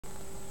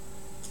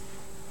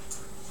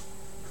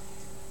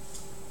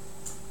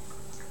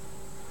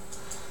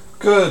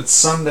Good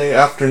Sunday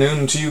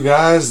afternoon to you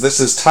guys. This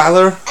is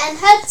Tyler. And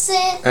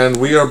Hudson. And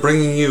we are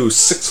bringing you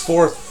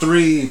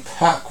 643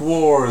 Pack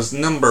Wars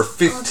number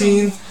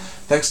 15.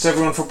 Thanks to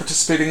everyone for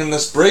participating in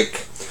this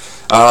break.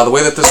 The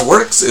way that this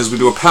works is we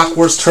do a Pack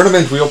Wars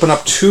tournament. We open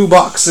up 2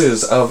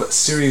 boxes of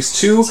Series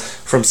 2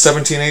 from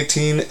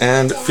 17-18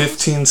 and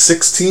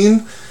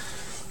 15-16.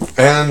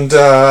 And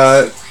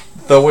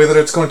the way that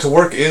it's going to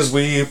work is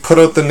we put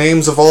out the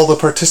names of all the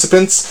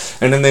participants,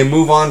 and then they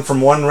move on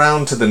from one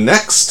round to the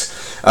next.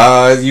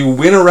 You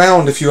win a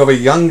round if you have a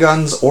Young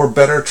Guns or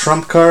better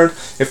trump card.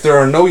 If there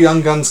are no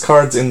Young Guns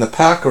cards in the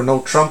pack or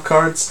no trump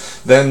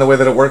cards, then the way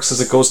that it works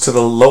is it goes to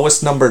the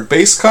lowest numbered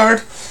base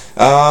card.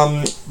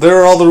 There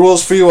are all the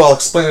rules for you. I'll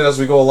explain it as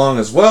we go along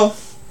as well.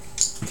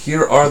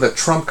 Here are the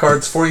trump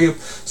cards for you,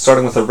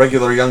 starting with a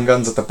regular Young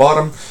Guns at the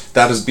bottom.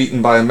 That is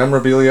beaten by a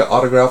memorabilia,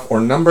 autograph, or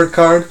numbered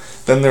card.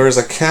 Then there is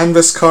a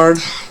canvas card,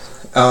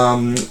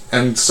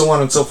 and so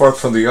on and so forth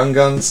for the Young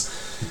Guns.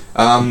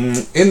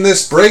 In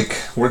this break,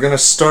 we're going to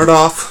start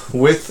off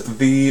with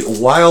the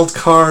wild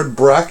card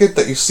bracket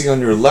that you see on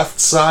your left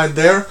side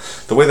there.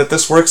 The way that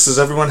this works is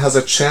everyone has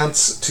a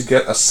chance to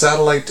get a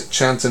satellite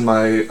chance in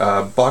my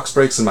box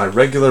breaks and my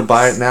regular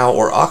buy it now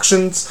or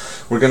auctions.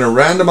 We're going to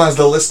randomize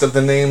the list of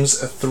the names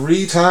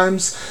 3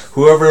 times.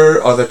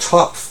 Whoever are the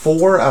top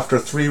 4 after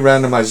 3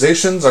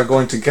 randomizations are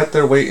going to get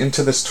their way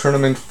into this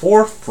tournament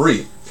for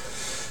free.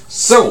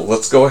 So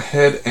let's go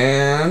ahead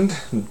and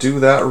do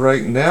that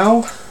right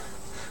now.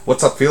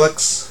 What's up,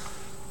 Felix?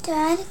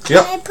 Dad,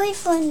 can I play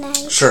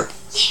Fortnite? Sure.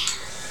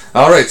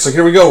 Yeah. Alright, so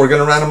here we go. We're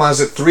going to randomize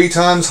it 3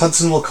 times.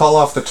 Hudson will call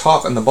off the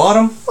top and the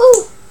bottom.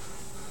 Woo!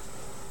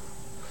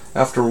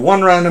 After 1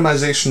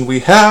 randomization,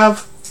 we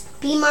have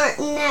B.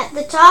 Martin at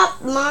the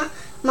top,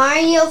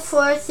 Mario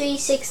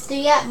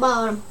 4363 at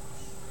bottom.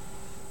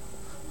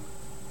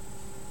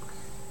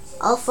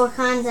 All 4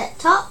 cons at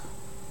top,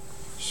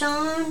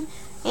 Sean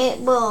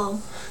at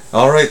bottom.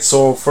 Alright,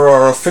 so for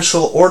our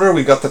official order,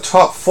 we got the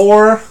top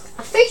 4.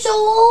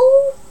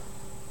 Official.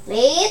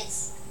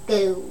 Let's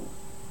go.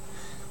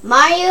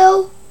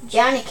 Mario,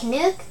 Johnny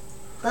Canuck,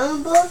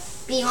 Bumble,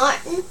 B.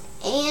 Martin,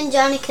 and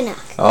Johnny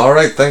Canuck.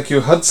 Alright, thank you,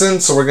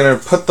 Hudson. So we're going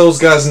to put those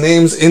guys'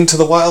 names into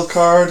the wild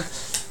card.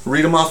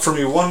 Read them off for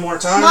me one more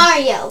time.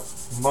 Mario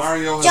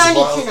has Johnny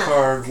wild Canuck.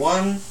 card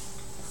 1.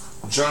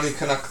 Johnny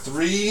Canuck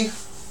 3.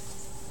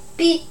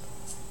 B.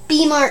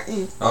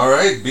 Martin.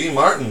 Alright, B.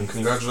 Martin.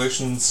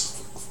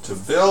 Congratulations to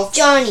Bill.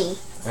 Johnny.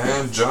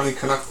 And Johnny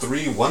Canuck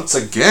 3 once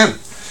again.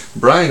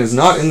 Brian is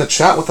not in the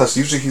chat with us.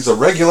 Usually he's a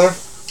regular.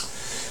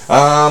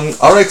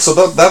 Alright, so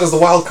that is the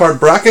wild card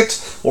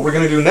bracket. What we're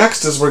going to do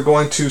next is we're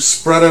going to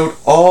spread out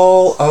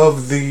all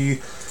of the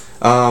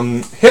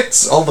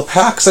hits, all the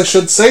packs, I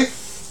should say.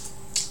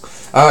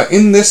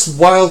 In this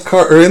wild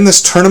card, or in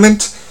this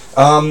tournament,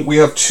 we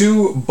have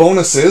 2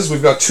 bonuses.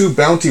 We've got 2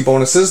 bounty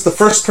bonuses. The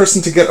first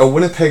person to get a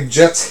Winnipeg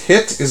Jets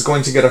hit is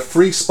going to get a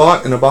free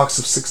spot in a box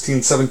of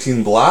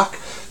 16-17 black.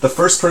 The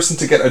first person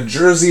to get a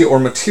jersey or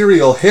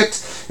material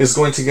hit is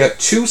going to get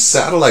 2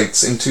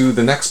 satellites into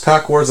the next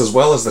Pack Wars as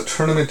well as the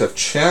Tournament of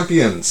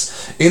Champions.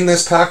 In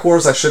this Pack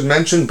Wars, I should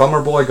mention,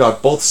 Bummer Boy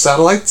got both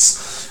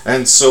satellites.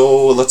 And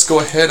so let's go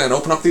ahead and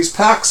open up these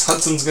packs.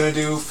 Hudson's going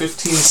to do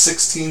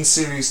 15-16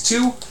 Series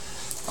 2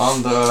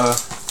 on the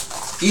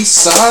east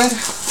side.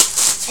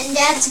 And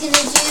Dad's going to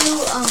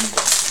do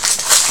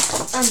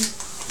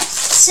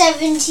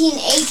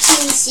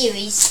 17-18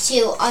 Series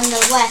 2 on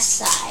the west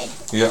side.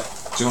 Yeah.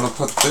 Do you want to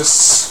put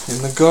this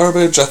in the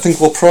garbage? I think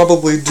we'll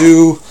probably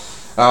do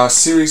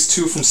Series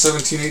 2 from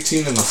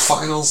 17-18 in the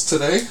finals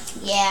today.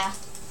 Yeah.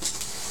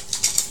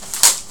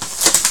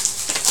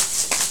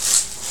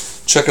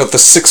 Check out the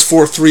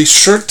 643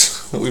 shirt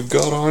that we've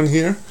got on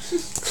here.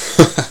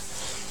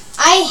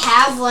 I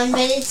have one,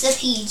 but it's a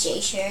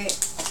PJ shirt.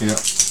 Yeah.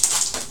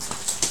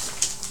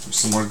 There's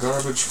some more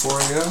garbage for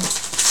you.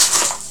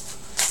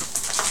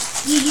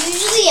 You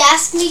usually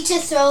ask me to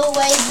throw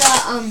away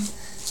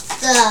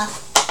the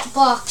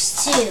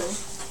box too,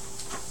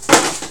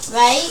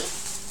 right?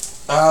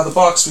 The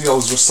box we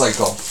always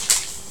recycle.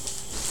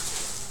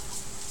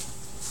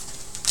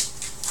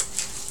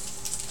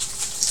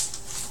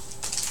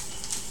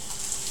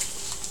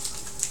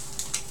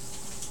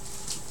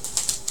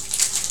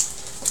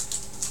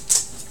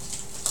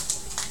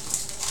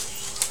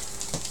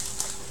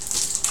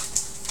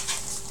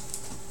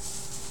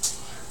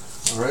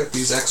 Alright,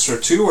 these extra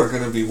 2 are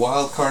going to be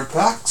wild card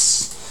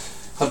packs.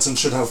 Hudson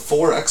should have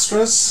 4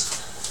 extras.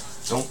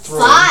 Don't throw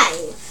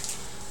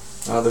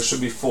 5. There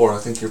should be 4. I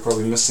think you're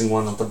probably missing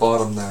one at the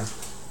bottom there.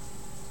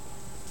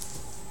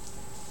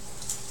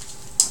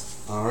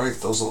 Alright,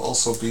 those will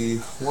also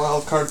be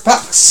wild card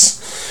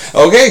packs.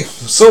 Okay,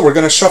 so we're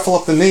going to shuffle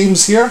up the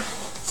names here.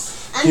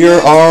 Here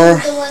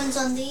are the ones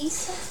on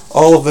these.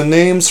 all of the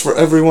names for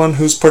everyone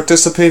who's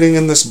participating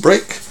in this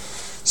break.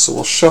 So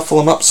we'll shuffle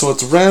them up so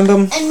it's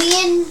random. And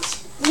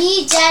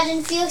me, Dad,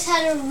 and Felix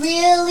had a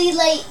really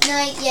late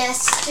night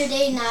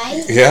yesterday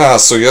night. Yeah,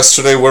 so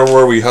yesterday, where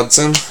were we,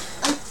 Hudson?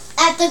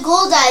 At the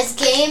Gold Eyes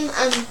game,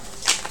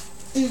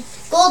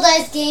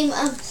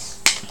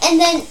 and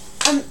then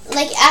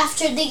like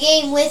after the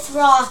game with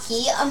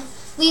Rocky,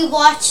 we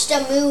watched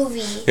a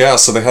movie. Yeah,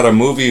 so they had a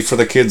movie for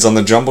the kids on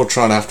the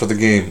Jumbotron after the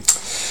game.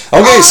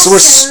 Okay, so we're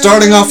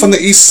starting off on the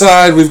east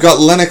side. We've got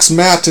Lennox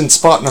Matt in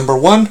spot number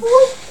 1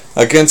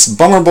 against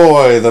Bummer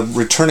Boy, the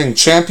returning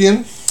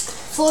champion.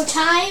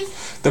 4-time.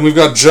 Then we've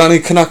got Johnny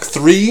Canuck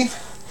 3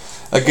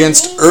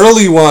 against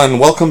Early One.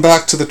 Welcome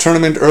back to the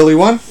tournament, Early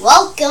One.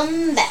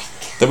 Welcome back.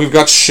 Then we've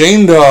got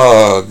Shane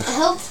Dog. I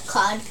hope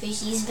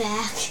Codfishy's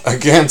back.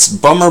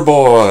 Against Bummer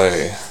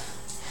Boy.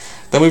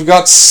 Then we've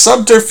got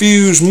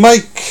Subterfuge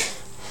Mike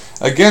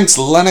against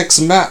Lennox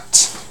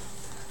Matt.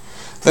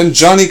 Then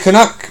Johnny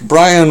Canuck.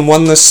 Brian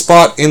won this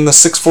spot in the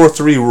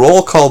 643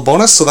 roll call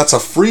bonus, so that's a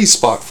free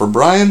spot for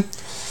Brian.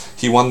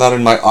 He won that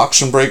in my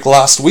auction break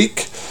last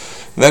week.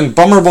 Then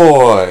Bummer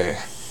Boy.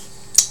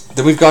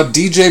 Then we've got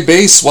DJ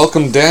Bass.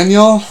 Welcome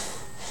Daniel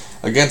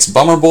against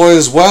Bummer Boy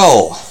as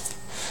well.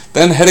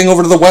 Then heading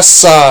over to the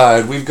west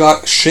side, we've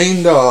got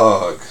Shane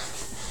Dog.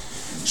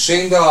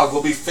 Shane Dog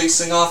will be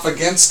facing off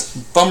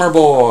against Bummer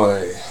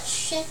Boy.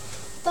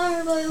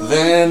 Bummer Boy.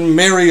 Then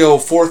Mario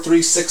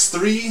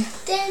 4363.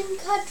 Then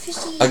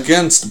Codfishy.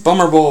 Against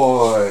Bummer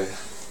Boy.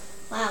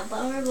 Wow,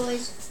 Bummer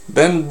Boy's.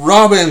 Then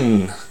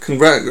Robin.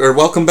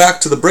 Welcome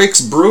back to the Breaks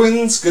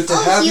Bruins. Good to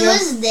have you. Oh, he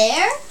was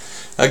there?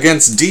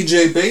 Against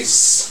DJ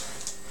Bass.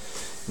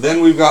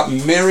 Then we've got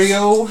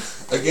Mario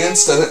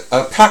against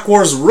a Pack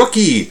Wars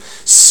rookie,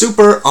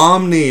 Super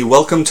Omni.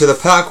 Welcome to the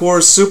Pack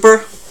Wars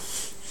Super.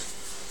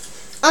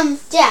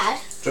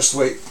 Dad. Just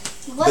wait.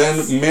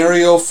 Then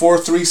Mario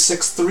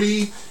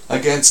 4363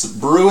 against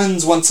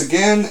Bruins once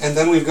again. And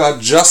then we've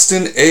got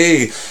Justin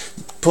A.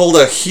 Pulled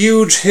a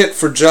huge hit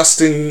for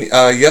Justin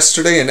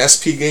yesterday in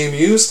SP Game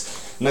Used.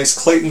 Nice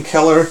Clayton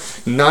Keller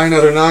 9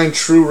 out of 9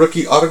 true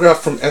rookie autograph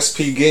from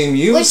SP Game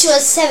Used. Which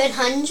was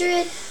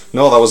 700?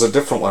 No, that was a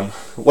different one.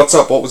 What's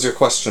up? What was your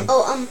question?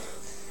 Oh,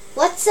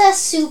 what's a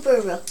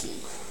super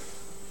rookie?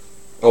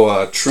 Oh,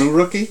 a true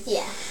rookie?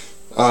 Yeah.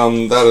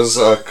 That is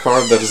a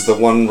card that is the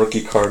one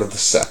rookie card of the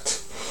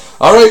set.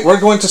 Alright, we're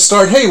going to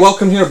start. Hey,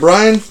 welcome here,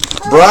 Brian.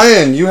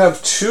 Brian, you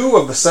have 2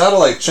 of the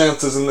satellite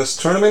chances in this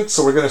tournament,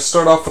 so we're going to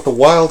start off with the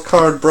wild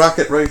card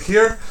bracket right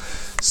here.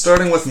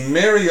 Starting with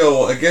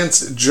Mario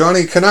against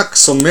Johnny Canuck.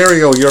 So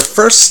Mario, you're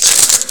first.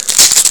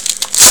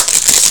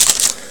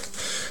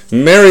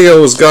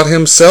 Mario's got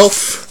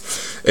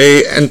himself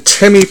a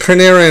Antemi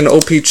Panarin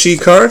OPC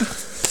card.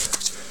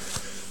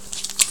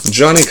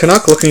 Johnny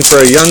Canuck looking for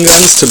a Young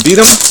Guns to beat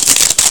him.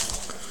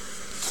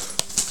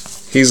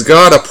 He's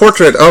got a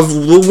portrait of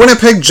the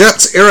Winnipeg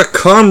Jets, Eric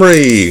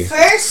Comrie.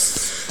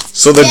 First,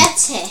 so the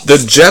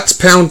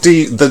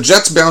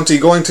Jets bounty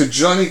going to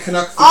Johnny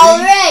Canuck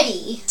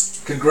already.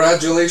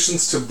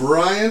 Congratulations to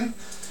Brian.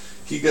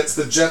 He gets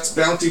the Jets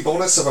bounty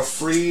bonus of a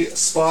free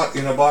spot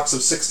in a box of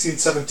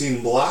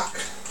 1617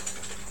 black.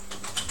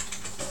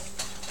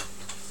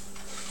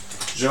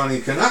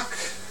 Johnny Canuck.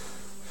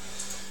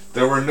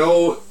 There were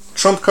no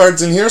trump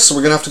cards in here, so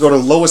we're going to have to go to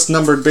lowest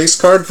numbered base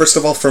card. First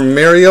of all, for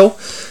Mario,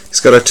 he's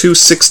got a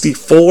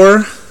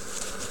 264.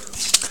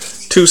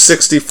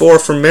 264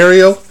 for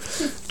Mario.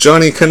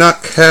 Johnny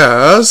Canuck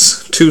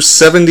has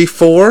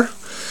 274.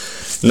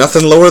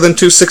 Nothing lower than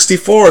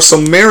 264, so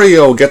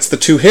Mario gets the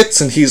 2 hits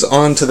and he's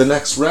on to the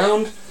next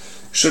round.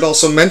 Should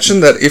also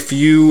mention that if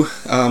you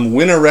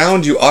win a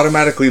round, you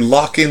automatically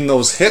lock in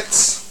those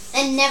hits.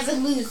 And never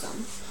lose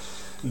them.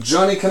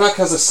 Johnny Canuck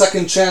has a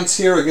second chance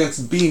here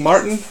against B.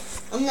 Martin.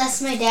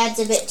 Unless my dad's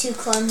a bit too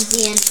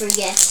clumsy and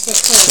forgets to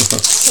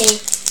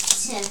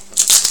yeah.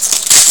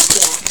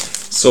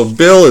 So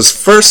Bill is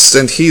first,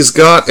 and he's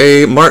got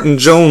a Martin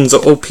Jones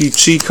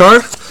OPC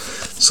card.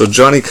 So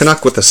Johnny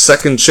Canuck with a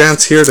second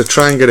chance here to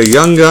try and get a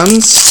Young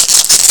Guns.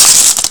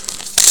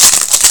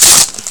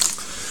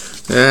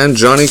 And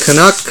Johnny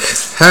Canuck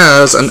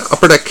has an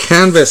Upper Deck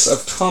canvas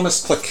of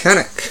Thomas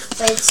Plekanec.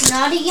 But it's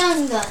not a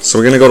Young Gun. So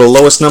we're going to go to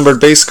lowest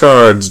numbered base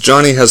cards.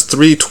 Johnny has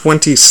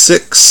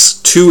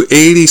 326,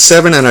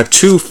 287, and a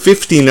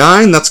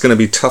 259. That's going to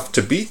be tough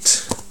to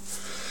beat.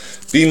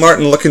 B.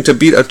 Martin looking to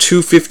beat a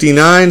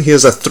 259. He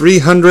has a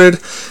 300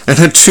 and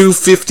a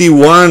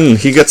 251.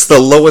 He gets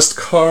the lowest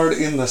card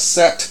in the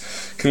set.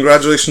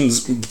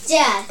 Congratulations,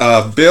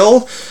 Dad.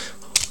 Bill.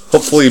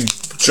 Hopefully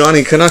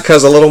Johnny Canuck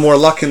has a little more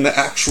luck in the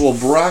actual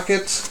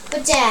bracket.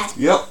 But Dad,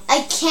 yep.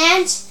 I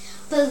can't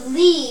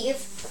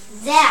believe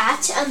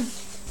that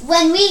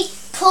when we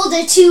pulled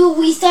a 2,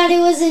 we thought it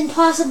was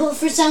impossible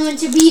for someone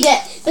to beat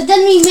it. But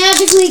then we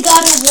magically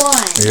got a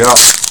 1. Yeah.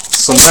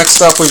 So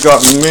next up we've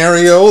got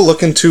Mario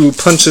looking to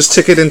punch his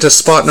ticket into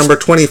spot number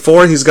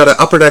 24. He's got an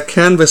Upper Deck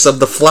canvas of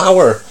the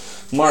Flower,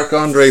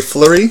 Marc-Andre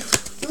Fleury.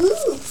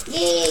 Ooh,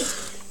 yay.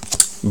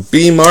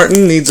 B.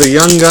 Martin needs a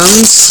Young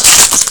Guns.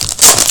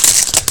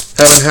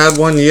 Haven't had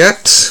one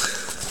yet.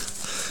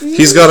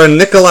 He's got a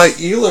Nikolai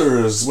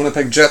Ehlers,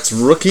 Winnipeg Jets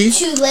rookie.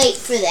 Too late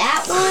for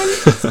that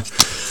one.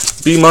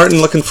 B.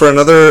 Martin looking for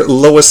another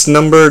lowest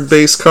numbered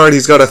base card.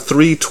 He's got a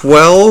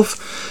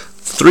 312.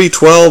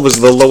 312 is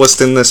the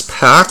lowest in this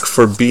pack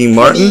for B.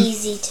 Martin.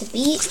 Easy to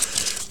beat.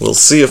 We'll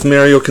see if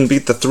Mario can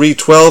beat the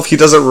 312. He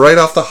does it right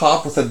off the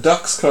hop with a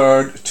Ducks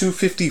card,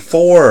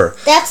 254.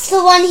 That's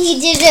the one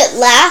he did it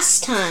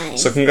last time.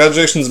 So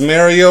congratulations,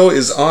 Mario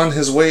is on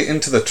his way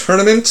into the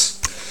tournament.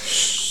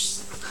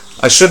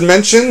 I should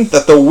mention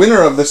that the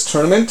winner of this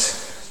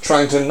tournament,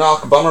 trying to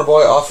knock Bummer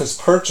Boy off his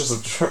perch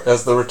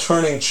as the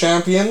returning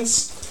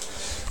champions,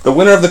 the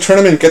winner of the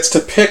tournament gets to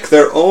pick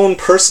their own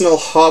personal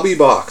hobby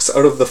box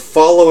out of the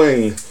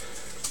following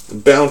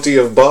bounty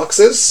of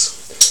boxes.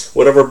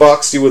 Whatever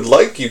box you would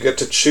like, you get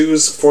to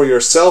choose for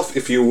yourself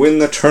if you win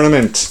the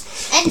tournament.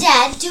 And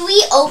Dad, do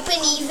we open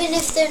even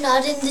if they're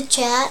not in the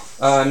chat?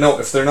 No,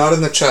 if they're not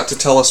in the chat to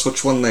tell us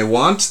which one they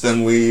want,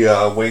 then we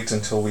wait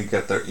until we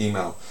get their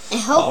email. I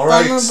hope All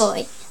right. Bummer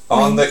Boy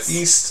On the wins.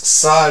 east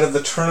side of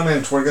the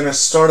tournament, we're going to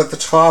start at the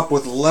top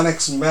with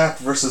Lennox Matt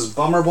versus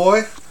Bummer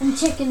Boy. I'm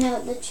checking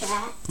out the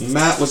chat.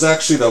 Matt was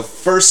actually the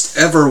first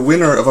ever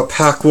winner of a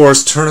Pack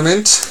Wars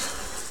tournament.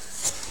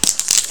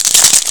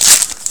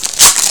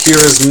 Here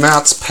is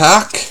Matt's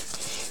pack,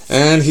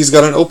 and he's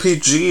got an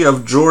OPG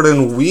of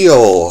Jordan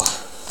Wheel.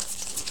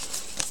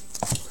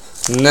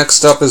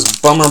 Next up is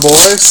Bummer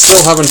Boy,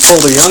 still haven't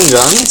pulled a Young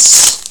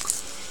Guns.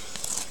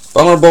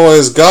 Bummer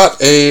Boy's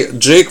got a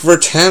Jake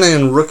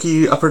Virtanen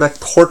rookie Upper Deck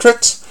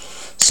portrait,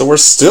 so we're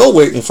still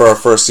waiting for our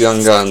first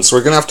Young Guns.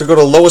 We're going to have to go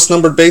to lowest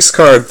numbered base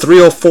card,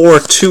 304,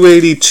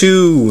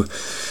 282,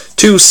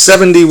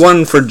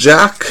 271 for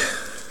Jack.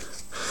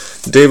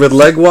 David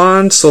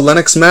Legwand, so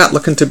Lennox Matt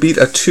looking to beat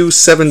a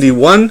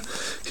 271.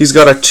 He's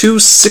got a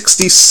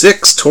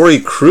 266 Torrey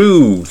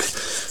Krug.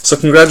 So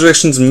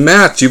congratulations,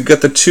 Matt. You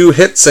get the 2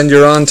 hits and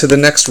you're on to the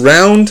next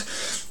round.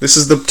 This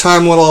is the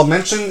time when I'll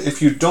mention,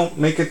 if you don't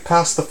make it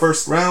past the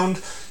first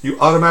round, you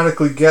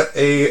automatically get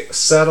a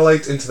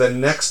satellite into the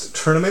next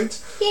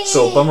tournament. Yay.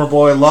 So Bummer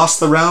Boy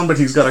lost the round, but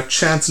he's got a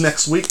chance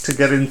next week to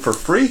get in for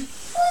free.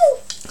 Woo.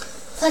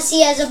 Plus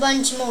he has a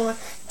bunch more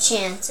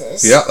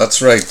chances. Yeah,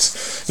 that's right.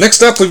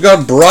 Next up, we've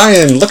got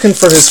Brian looking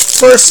for his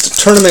first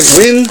tournament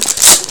win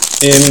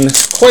in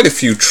quite a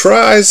few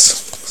tries.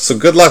 So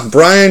good luck,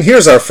 Brian.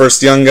 Here's our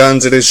first Young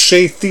Guns. It is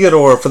Shea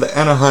Theodore for the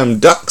Anaheim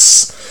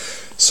Ducks.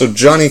 So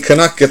Johnny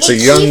Canuck gets a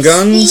Young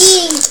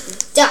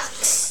Guns.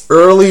 Ducks.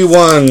 Early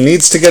one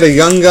needs to get a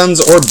Young Guns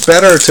or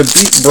better to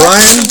beat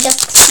Brian.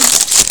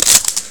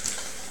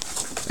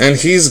 And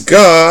he's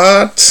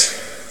got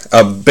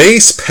a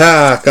base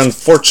pack,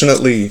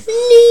 unfortunately.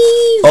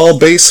 All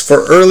base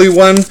for early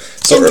one.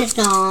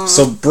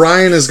 So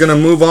Brian is going to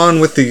move on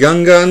with the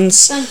Young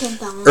Guns.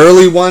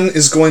 Early one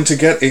is going to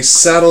get a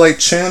satellite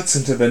chance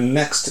into the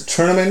next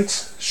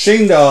tournament.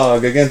 Shane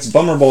Dog against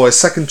Bummer Boy.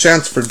 Second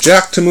chance for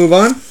Jack to move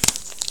on.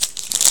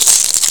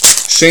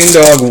 Shane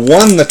Dog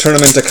won the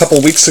tournament a couple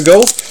weeks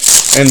ago,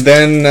 and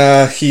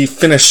then he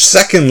finished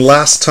second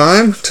last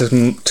time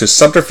to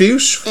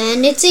Subterfuge.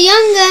 And it's a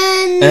Young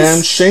Guns.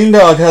 And Shane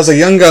Dog has a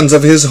Young Guns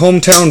of his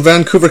hometown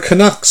Vancouver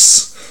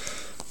Canucks.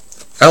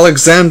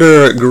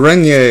 Alexander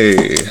Grenier.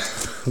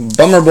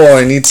 Bummer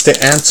Boy needs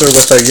to answer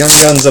with a Young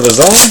Guns of his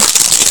own,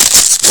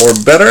 or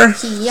better.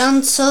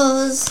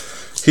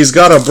 He's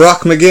got a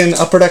Brock McGinn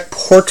Upper Deck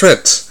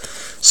portrait.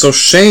 So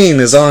Shane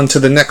is on to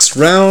the next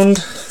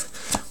round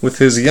with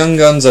his Young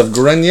Guns of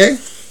Grenier.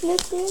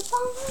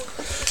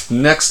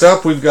 Next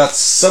up, we've got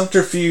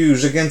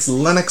Subterfuge against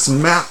Lennox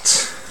Matt.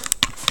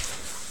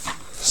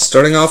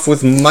 Starting off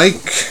with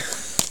Mike.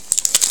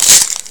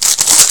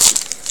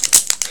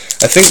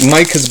 I think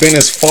Mike has been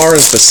as far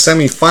as the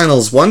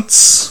semifinals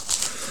once.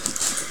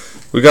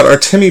 We got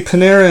Artemi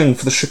Panarin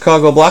for the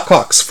Chicago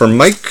Blackhawks for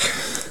Mike.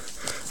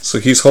 So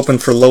he's hoping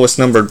for lowest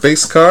numbered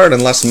base card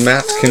unless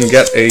Matt can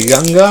get a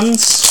Young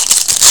Guns.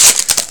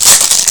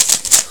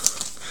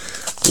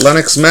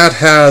 Lennox Matt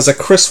has a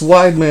Chris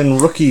Weidman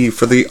rookie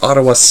for the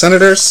Ottawa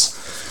Senators.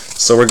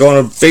 So we're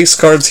going to base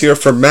cards here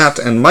for Matt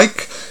and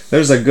Mike.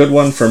 There's a good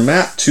one for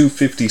Matt,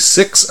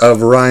 256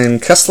 of Ryan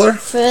Kessler.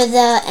 For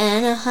the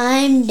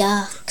Anaheim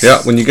Ducks.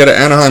 Yeah, when you get an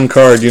Anaheim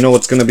card, you know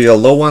it's going to be a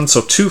low one.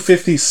 So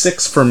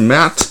 256 for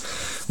Matt.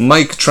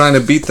 Mike trying to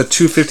beat the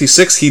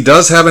 256. He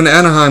does have an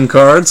Anaheim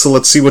card, so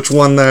let's see which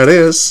one that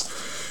is.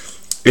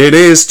 It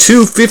is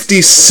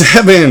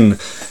 257.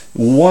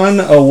 One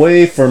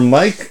away for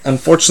Mike.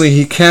 Unfortunately,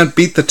 he can't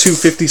beat the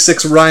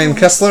 256 Ryan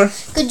Kessler.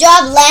 Good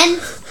job, Len.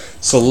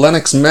 So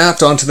Lennox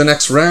Matt on to the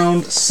next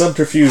round.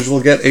 Subterfuge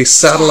will get a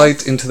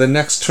satellite into the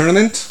next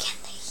tournament.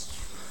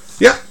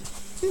 Yeah.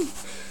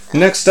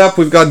 Next up,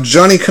 we've got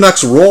Johnny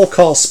Canuck's roll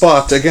call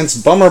spot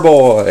against Bummer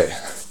Boy.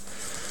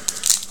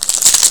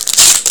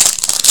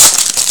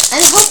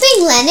 I'm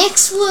hoping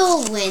Lennox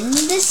will win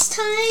this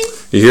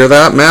time. You hear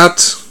that,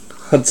 Matt?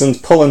 Hudson's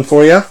pulling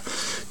for you.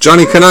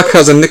 Johnny Canuck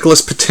has a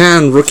Nicholas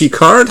Patan rookie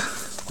card.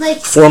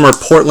 Former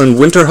Portland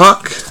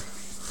Winterhawk.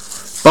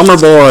 Bummer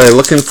Boy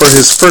looking for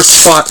his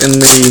first spot in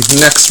the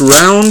next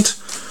round.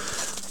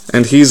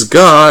 And he's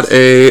got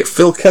a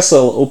Phil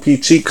Kessel OP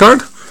cheat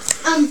card.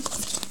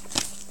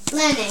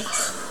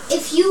 Lennox,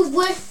 if you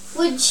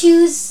would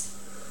choose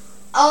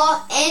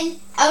and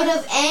out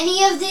of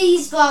any of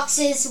these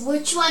boxes,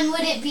 which one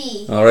would it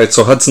be? Alright,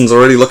 so Hudson's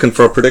already looking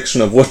for a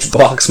prediction of which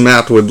box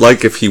Matt would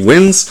like if he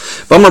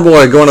wins. Bummer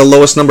Boy going to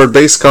lowest numbered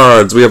base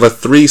cards. We have a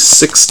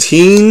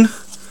 316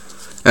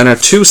 and a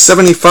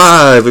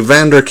 275.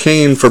 Evander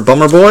Kane for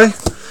Bummer Boy.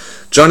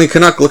 Johnny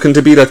Canuck looking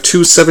to beat a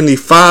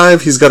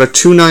 275. He's got a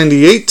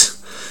 298,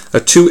 a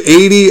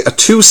 280, a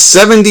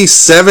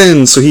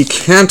 277. So he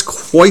can't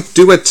quite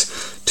do it.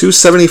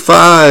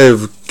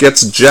 275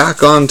 gets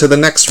Jack on to the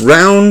next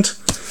round.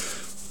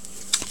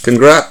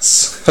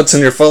 Congrats.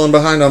 Hudson, you're falling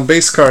behind on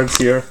base cards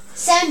here.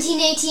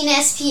 1718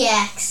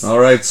 SPX.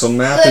 Alright, so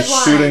Matt Good is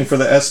one. shooting for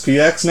the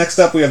SPX. Next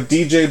up, we have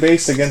DJ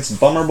Base against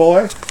Bummer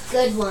Boy.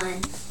 Good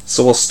one.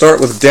 So we'll start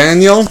with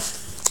Daniel.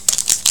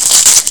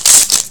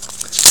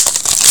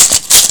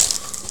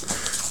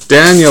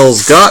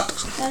 Daniel's got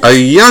a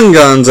Young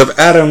Guns of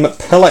Adam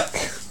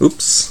Pelech.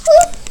 Oops.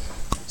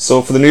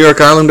 So for the New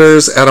York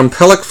Islanders, Adam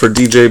Pelech for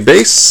DJ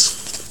Base.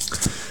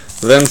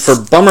 Then for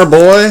Bummer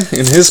Boy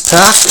in his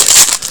pack,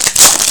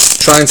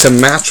 trying to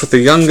match with the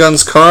Young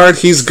Guns card,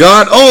 he's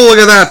got, oh look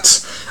at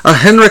that, a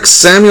Henrik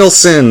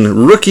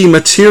Samuelsson rookie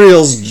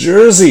materials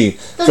jersey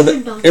for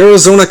the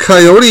Arizona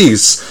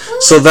Coyotes.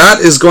 So that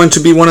is going to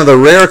be one of the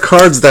rare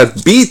cards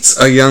that beats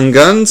a Young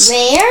Guns.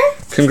 Rare?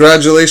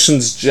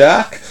 Congratulations,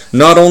 Jack.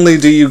 Not only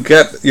do you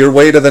get your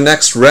way to the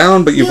next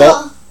round, but you've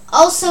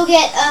also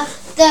get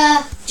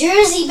the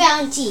jersey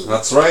bounty.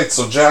 That's right.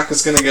 So Jack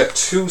is going to get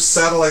 2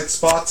 satellite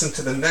spots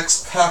into the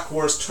next Pack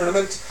Wars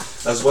tournament,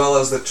 as well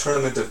as the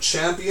Tournament of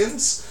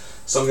Champions.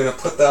 So I'm going to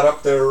put that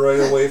up there right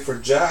away for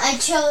Jack. I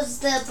chose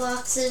the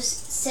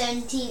boxes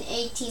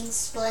 1718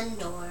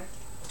 Splendor.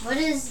 What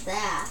is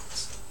that?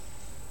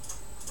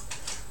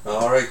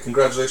 Alright,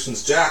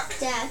 congratulations, Jack.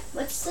 Dad,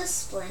 what's the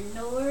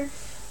Splendor?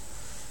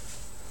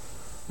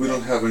 We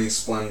don't have any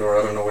Splendor.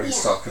 I don't know what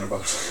he's talking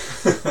about.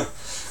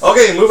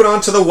 Okay, moving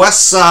on to the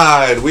west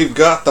side. We've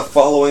got the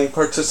following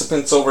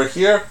participants over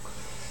here.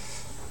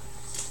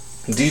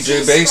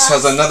 DJ Base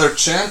has another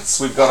chance.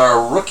 We've got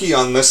our rookie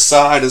on this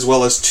side, as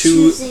well as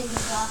 2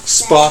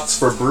 spots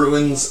for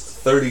Bruins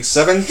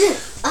 37.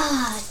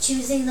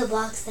 Choosing the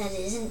box that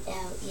isn't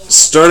out yet.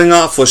 Starting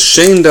off with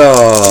Shane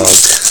Dog.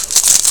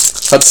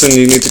 Hudson,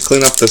 you need to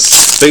clean up the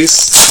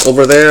space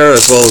over there,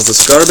 as well as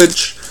this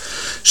garbage.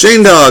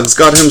 Shane Dog's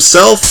got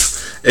himself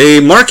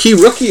a marquee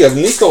rookie of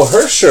Nico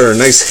Herscher.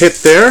 Nice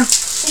hit there.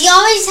 We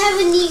always have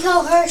a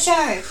Nico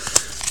Herscher.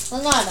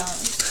 Well, not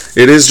always.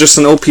 It is just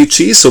an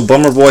OPG, so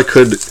Bummer Boy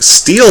could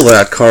steal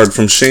that card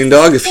from Shane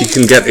Dog if he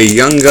can get a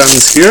Young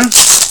Guns here.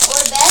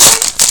 Or better.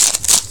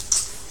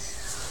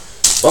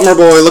 Bummer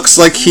Boy looks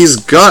like he's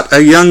got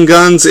a Young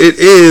Guns. It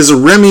is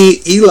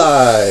Remy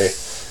Eli.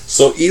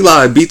 So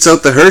Eli beats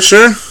out the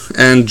Herscher,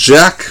 and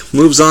Jack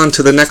moves on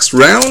to the next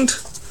round.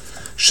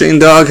 Shane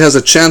Dog has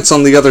a chance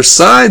on the other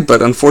side,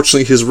 but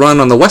unfortunately his run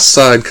on the west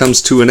side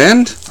comes to an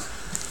end.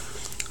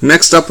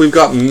 Next up, we've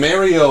got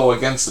Mario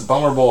against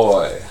Bummer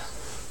Boy.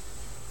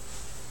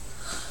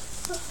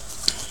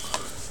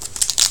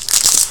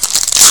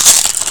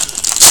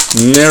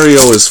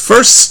 Mario is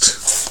first,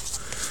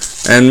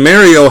 and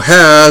Mario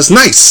has,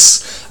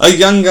 nice, a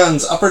Young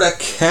Guns Upper Deck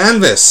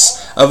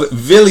canvas of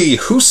Ville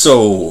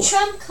Husso.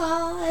 Trump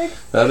card.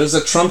 That is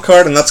a trump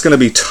card, and that's going to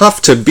be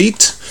tough to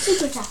beat.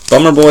 Super tough.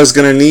 Bummer Boy is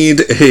going to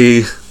need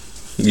a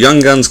Young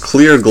Guns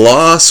Clear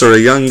Gloss or a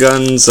Young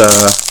Guns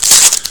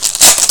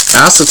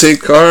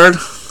Acetate card.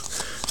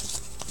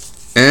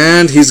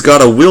 And he's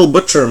got a Will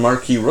Butcher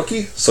marquee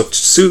rookie. So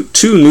 2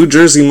 New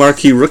Jersey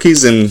marquee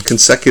rookies in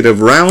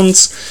consecutive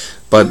rounds.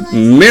 But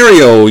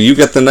Mario, you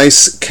get the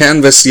nice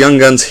canvas Young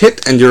Guns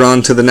hit, and you're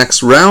on to the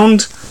next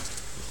round.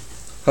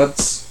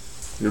 Huds,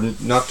 you're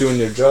not doing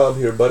your job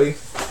here, buddy.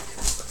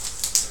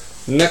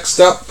 Next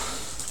up,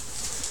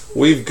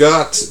 we've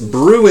got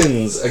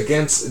Bruins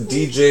against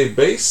DJ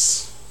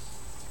Base.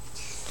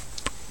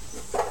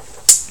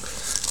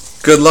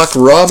 Good luck,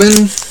 Robin. And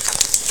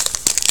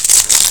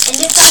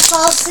if I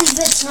fall asleep,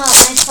 it's not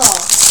my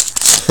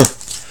fault.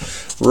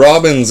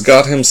 Robin's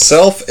got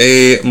himself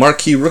a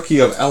marquee rookie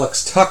of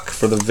Alex Tuck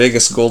for the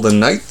Vegas Golden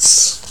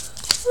Knights.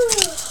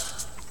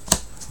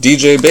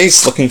 DJ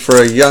Base looking for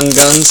a Young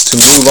Guns to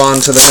move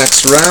on to the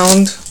next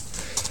round.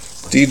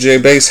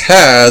 DJ Base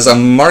has a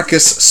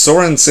Marcus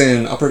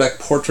Sorensen Upper Deck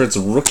Portraits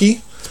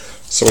rookie.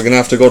 So we're going to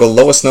have to go to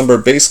lowest number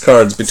base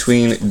cards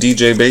between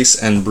DJ Base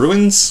and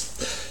Bruins.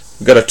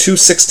 We've got a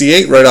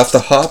 268 right off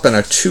the hop and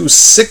a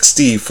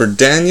 260 for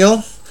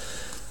Daniel.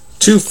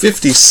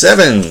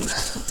 257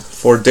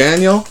 for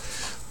Daniel.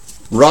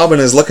 Robin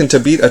is looking to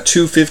beat a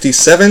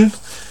 257.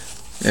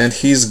 And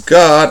he's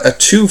got a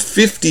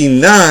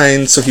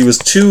 259, so he was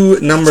 2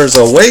 numbers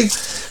away.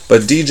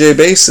 But DJ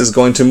Base is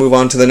going to move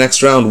on to the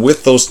next round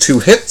with those 2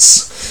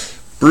 hits.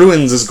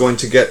 Bruins is going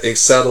to get a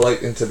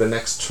satellite into the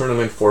next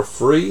tournament for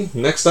free.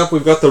 Next up,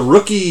 we've got the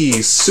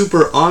rookie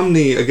Super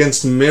Omni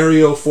against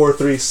Mario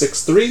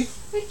 4363.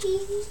 Ricky.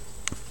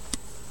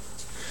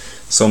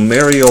 So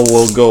Mario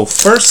will go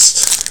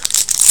first.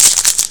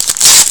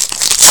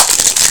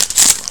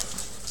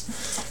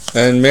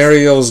 And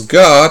Mario's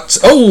got,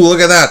 oh, look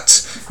at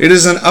that. It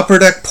is an Upper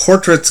Deck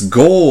Portraits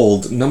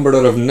Gold, numbered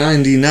out of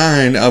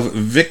 99, of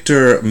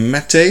Victor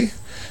Mete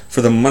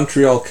for the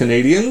Montreal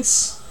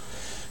Canadiens.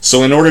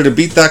 So in order to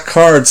beat that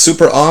card,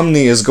 Super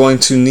Omni is going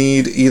to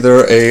need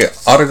either a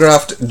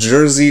autographed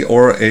jersey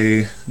or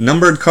a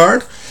numbered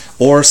card,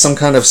 or some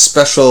kind of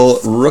special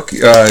rookie,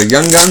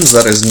 Young Guns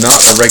that is not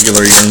a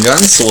regular Young Gun.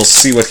 So we'll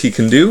see what he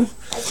can do.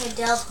 Like a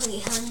Delphi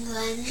Young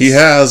Gun. He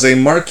has a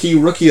marquee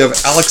rookie of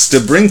Alex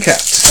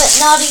DeBrincat. But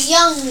not a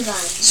Young Gun.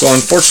 So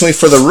unfortunately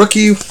for the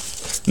rookie,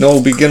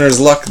 no beginner's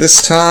luck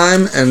this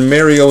time, and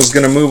Mario's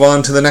going to move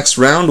on to the next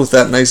round with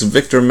that nice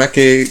Victor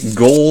Mete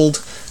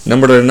Gold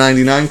numbered to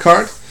 99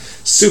 card.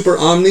 Super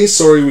Omni,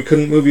 sorry we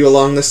couldn't move you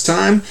along this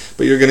time,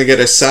 but you're going to get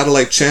a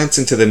satellite chance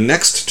into the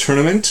next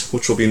tournament,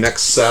 which will be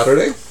next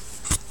Saturday.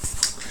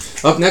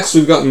 Up next,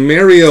 we've got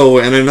Mario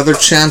and another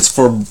chance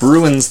for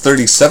Bruins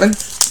 37.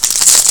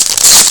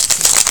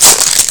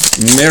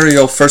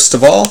 Mario, first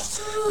of all,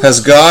 has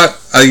got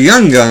a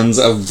Young Guns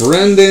of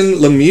Brandon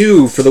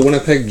Lemieux for the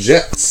Winnipeg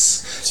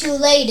Jets. Too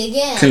late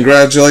again.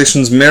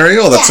 Congratulations,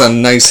 Mario. That's a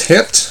nice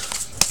hit.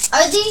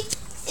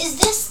 Is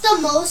this the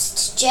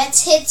most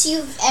Jets hits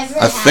you've ever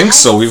had? I think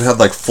so. We've had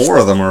like 4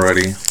 of them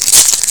already.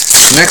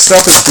 Next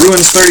up is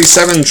Bruins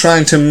 37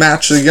 trying to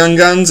match the Young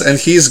Guns, and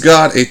he's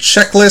got a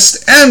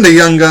checklist and a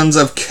Young Guns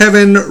of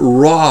Kevin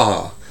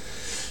Roy.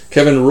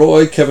 Kevin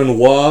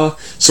Waugh.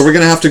 So we're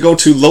going to have to go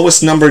to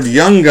lowest numbered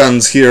Young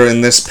Guns here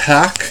in this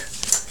pack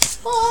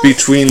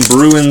between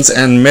Bruins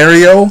and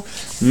Mario.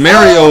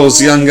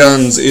 Mario's Young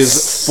Guns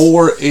is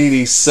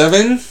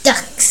 487.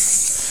 Ducks.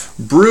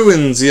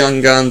 Bruins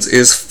Young Guns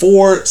is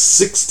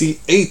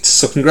 468.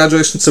 So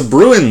congratulations to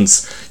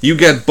Bruins. You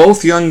get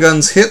both Young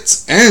Guns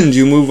hits and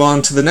you move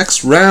on to the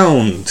next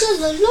round.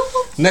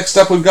 Next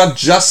up we've got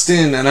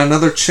Justin and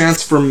another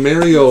chance for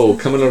Mario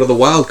coming out of the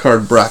wild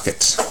card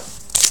bracket.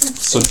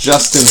 So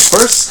Justin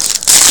first.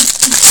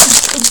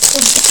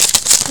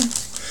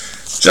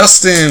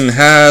 Justin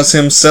has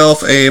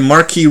himself a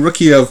marquee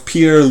rookie of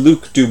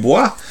Pierre-Luc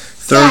Dubois,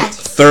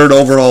 third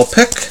overall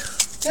pick.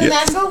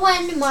 Remember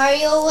when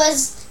Mario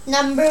was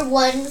 #1 wild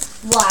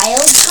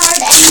card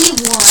and he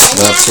won?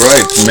 That's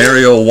right.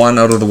 Mario won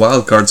out of the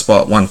wild card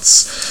spot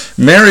once.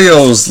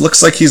 Mario's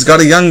looks like he's got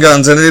a Young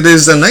Guns, and it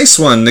is a nice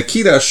one.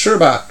 Nikita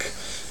Sherbak,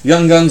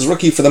 Young Guns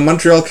rookie for the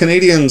Montreal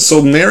Canadiens.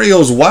 So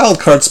Mario's wild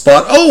card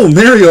spot. Oh,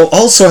 Mario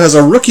also has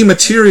a rookie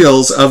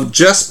materials of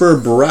Jesper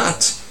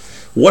Bratt.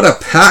 What a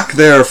pack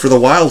there for the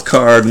wild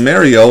card,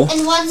 Mario.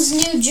 And one's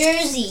New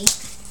Jersey.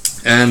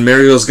 And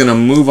Mario's going to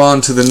move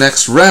on to the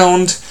next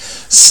round,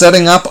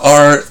 setting up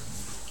our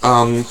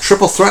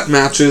triple threat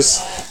matches.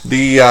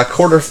 The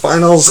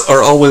quarterfinals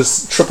are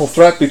always triple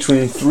threat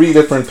between 3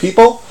 different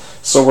people.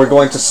 So we're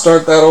going to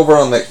start that over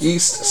on the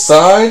east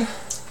side.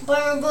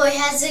 Bummer Boy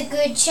has a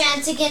good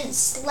chance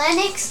against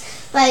Lennox,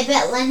 but I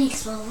bet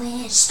Lennox will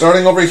win.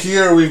 Starting over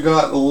here, we've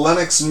got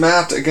Lennox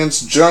Matt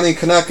against Johnny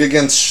Canuck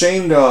against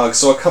Shane Dog.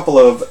 So a couple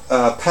of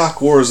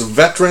Pack Wars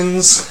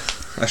veterans.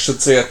 I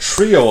should say a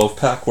trio of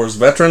Pack Wars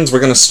veterans. We're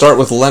going to start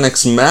with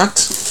Lennox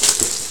Matt.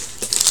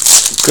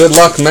 Good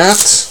luck,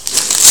 Matt.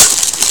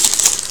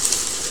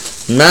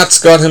 Matt's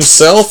got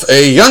himself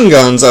a Young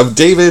Guns of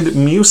David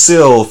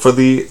Musil for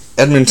the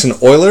Edmonton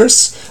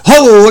Oilers.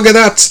 Oh, look at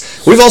that.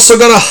 We've also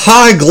got a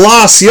high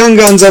gloss Young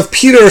Guns of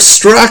Peter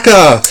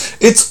Straka.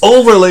 It's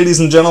over, ladies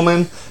and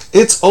gentlemen.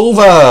 It's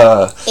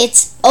over.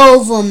 It's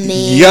over,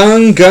 man.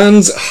 Young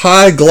Guns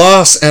high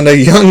gloss and a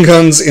Young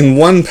Guns in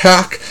one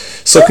pack.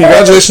 So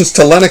congratulations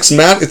to Lennox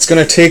Matt. It's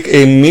going to take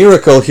a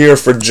miracle here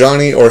for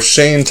Johnny or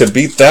Shane to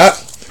beat that.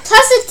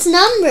 Plus it's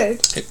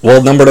numbered.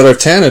 Well, numbered out of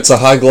 10. It's a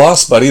high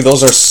gloss, buddy.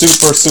 Those are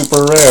super,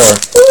 super rare.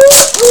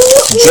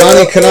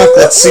 Johnny Canuck,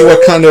 let's see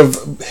what kind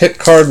of hit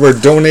card we're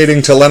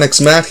donating to Lennox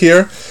Matt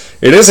here.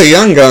 It is a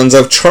Young Guns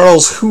of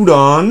Charles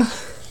Houdon.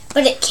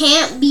 But it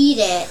can't beat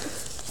it.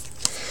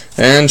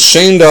 And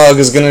Shane Dog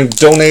is going to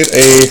donate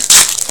a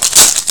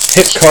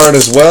hit card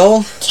as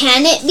well.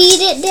 Can it beat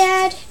it,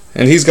 Dad?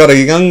 And he's got a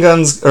Young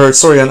Guns,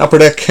 an Upper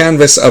Deck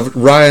canvas of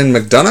Ryan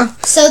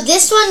McDonough. So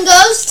this one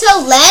goes to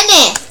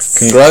Lennox.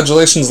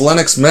 Congratulations,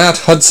 Lennox Matt.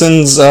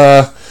 Hudson's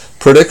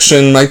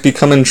prediction might be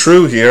coming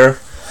true here.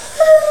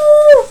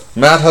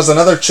 Matt has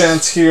another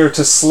chance here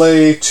to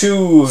slay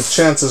 2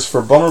 chances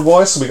for Bummer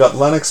Boy. So we got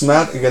Lennox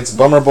Matt against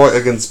Bummer Boy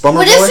against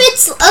Bummer Boy. What if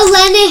it's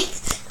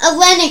a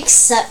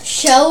Lennox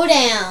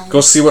showdown?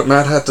 Go see what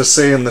Matt had to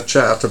say in the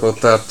chat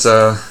about that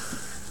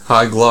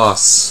high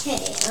gloss. Okay,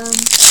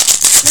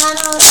 not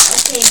all,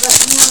 okay, but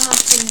not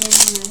often than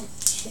that.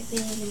 Should be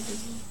able to be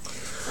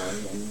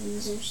 5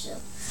 innings or so.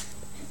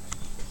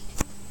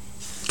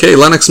 Okay,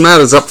 Lennox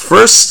Matt is up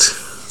first.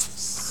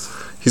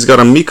 He's got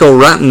a Mikko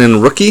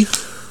Rantanen rookie.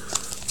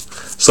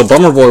 So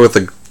Bummer Boy with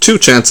 2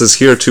 chances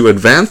here to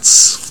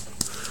advance.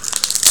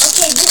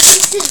 Okay, this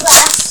is his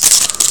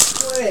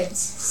last words.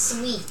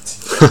 Sweet.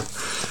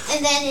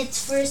 And then it's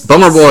first.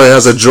 Bummer Boy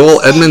has a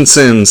Joel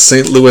Edmondson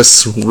St.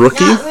 Louis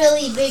rookie. Not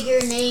really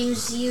bigger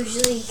names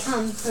usually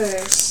come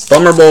first.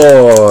 Bummer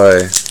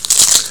Boy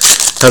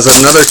has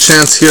another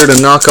chance here to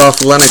knock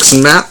off Lennox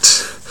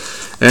Matt.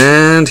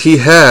 And he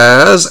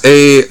has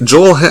a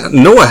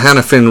Noah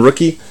Hannafin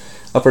rookie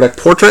Upper Deck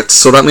portrait.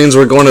 So that means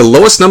we're going to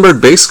lowest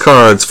numbered base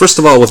cards. First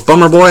of all, with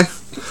Bummer Boy,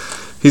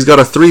 he's got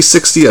a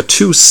 360, a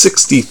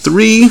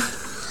 263.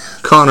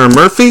 Connor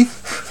Murphy.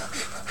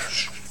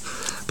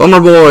 Bummer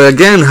Boy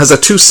again has a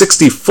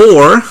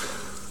 264.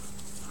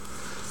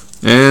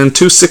 And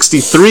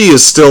 263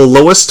 is still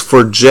lowest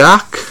for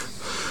Jack.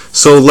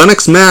 So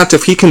Lennox Matt,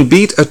 if he can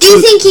beat a... Do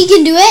you think he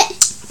can do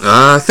it?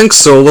 I think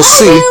so. We'll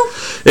see.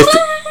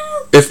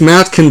 If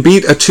Matt can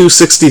beat a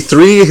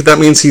 263, that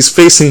means he's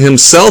facing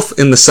himself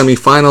in the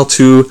semifinal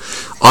to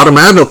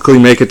automatically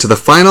make it to the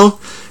final.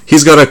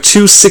 He's got a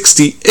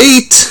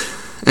 268,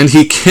 and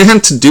he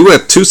can't do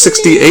it.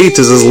 268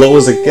 is as low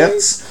as it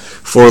gets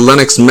for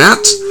Lennox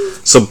Matt.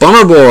 So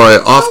Bummer Boy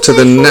off to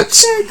the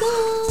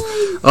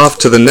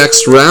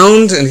next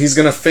round, and he's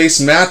going to face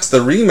Matt the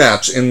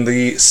rematch in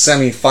the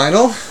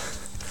semifinal.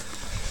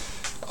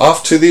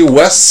 Off to the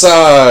west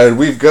side,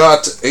 we've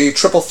got a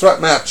triple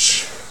threat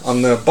match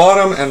on the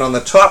bottom and on the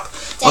top.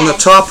 Dad. On the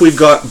top, we've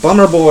got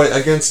Bummer Boy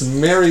against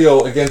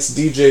Mario against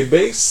DJ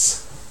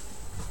Bass.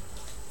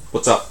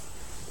 What's up?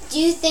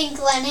 Do you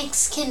think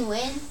Lennox can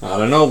win? I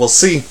don't know. We'll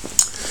see.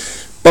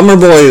 Bummer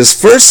Boy is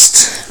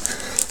first.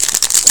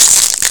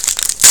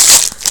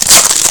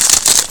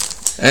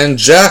 And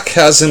Jack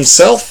has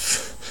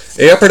himself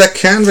a Upper Deck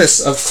canvas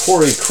of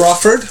Corey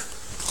Crawford.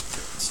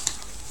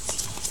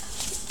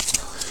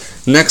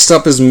 Next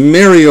up is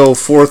Mario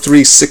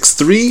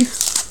 4363.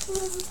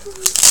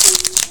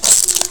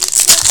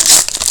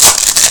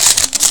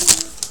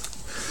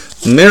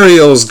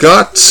 Mario's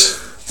got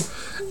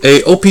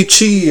a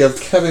OPC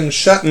of Kevin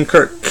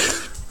Shattenkirk.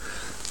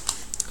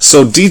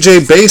 So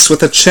DJ Bass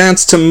with a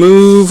chance to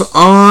move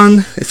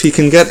on if he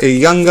can get a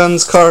Young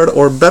Guns card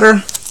or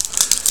better.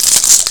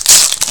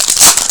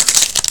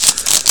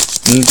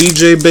 And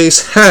DJ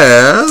Bass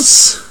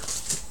has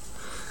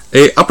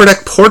a Upper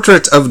Deck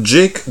portrait of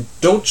Jake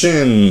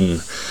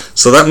Dochin.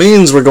 So that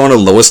means we're going to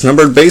lowest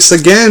numbered base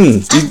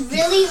again. I'm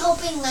really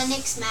hoping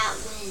Lennox Matt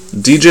wins.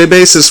 DJ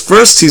Bass is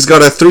first. He's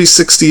got a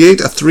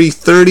 368, a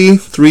 330,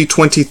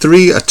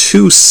 323, a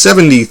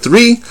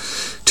 273.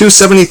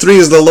 273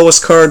 is the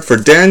lowest card for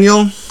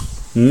Daniel.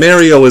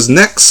 Mario is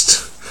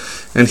next,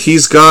 and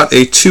he's got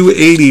a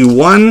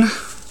 281,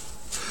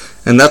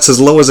 and that's as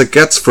low as it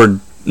gets for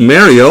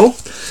Mario.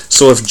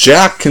 So if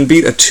Jack can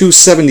beat a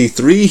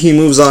 273, he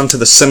moves on to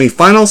the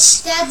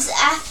semifinals. Dad's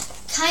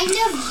kind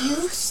of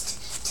used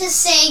to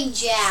saying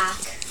Jack.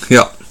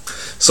 Yeah.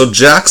 So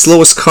Jack's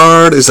lowest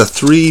card is a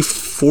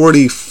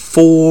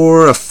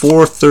 344, a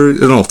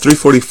 430, no,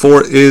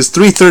 344 is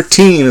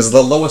 313 is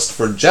the lowest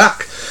for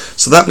Jack.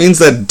 So that means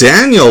that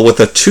Daniel with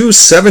a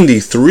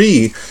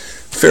 273,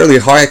 fairly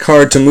high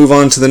card to move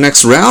on to the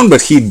next round,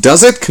 but he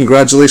does it.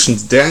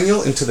 Congratulations,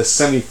 Daniel, into the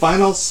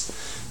semifinals.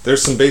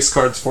 There's some base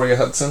cards for you,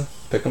 Hudson.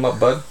 Pick them up,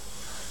 bud.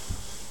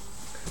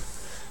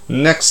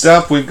 Next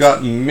up, we've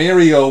got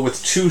Mario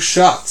with 2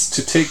 shots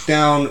to take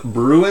down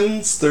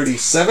Bruins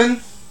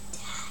 37.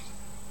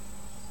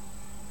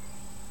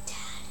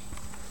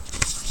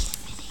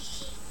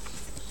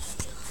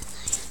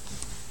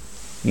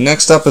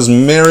 Next up is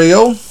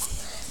Mario.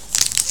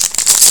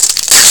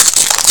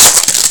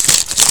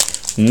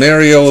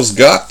 Mario's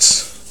got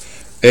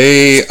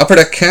a Upper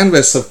Deck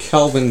canvas of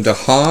Calvin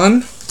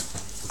DeHaan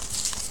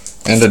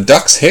and a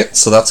Ducks hit,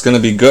 so that's going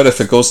to be good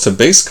if it goes to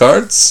base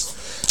cards.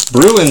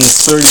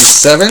 Bruins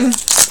 37.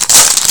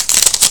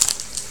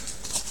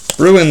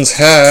 Bruins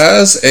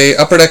has a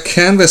Upper Deck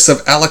canvas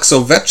of Alex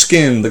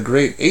Ovechkin, the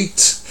Great 8.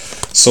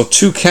 So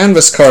 2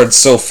 canvas cards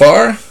so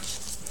far.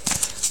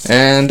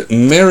 And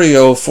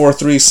Mario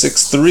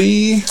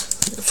 4363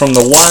 from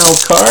the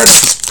wild card.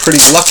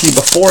 Pretty lucky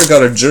before,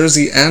 got a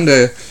jersey and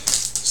a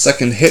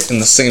second hit in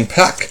the same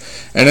pack.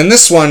 And in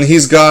this one,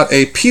 he's got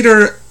a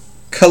Peter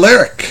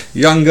Kalarick,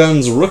 Young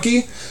Guns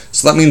rookie.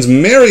 So that means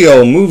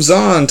Mario moves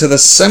on to the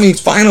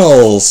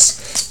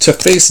semifinals to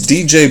face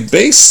DJ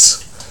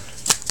Bass.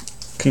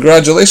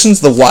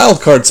 Congratulations, the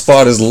wild card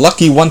spot is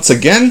lucky once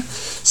again.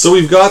 So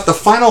we've got the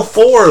final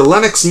 4,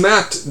 Lennox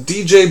Matt,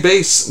 DJ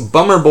Bass,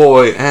 Bummer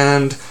Boy,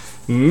 and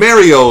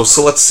Mario.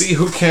 So let's see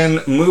who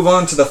can move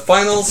on to the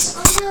finals.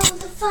 Oh no,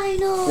 the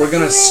final. We're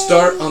going to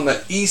start on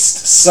the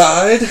east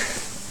side.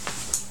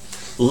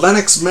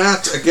 Lennox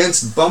Matt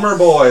against Bummer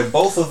Boy.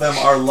 Both of them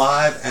are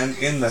live and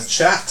in the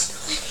chat.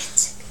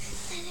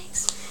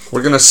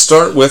 We're going to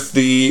start with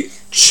the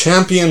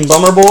champion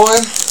Bummer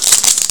Boy.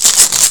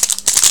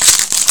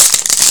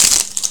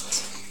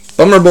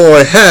 Bummer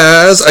Boy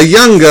has a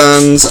Young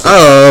Guns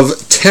of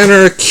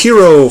Tanner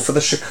Kiro for the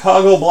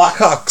Chicago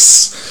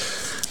Blackhawks.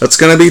 That's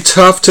going to be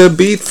tough to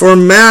beat for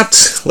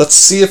Matt. Let's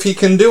see if he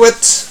can do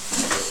it.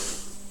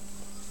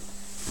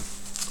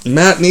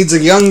 Matt needs a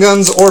Young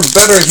Guns or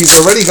better. He's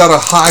already got a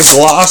high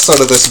gloss out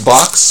of this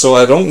box, so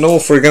I don't know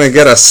if we're going to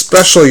get a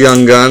special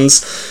Young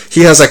Guns.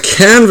 He has a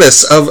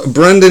canvas of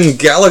Brendan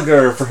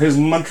Gallagher for his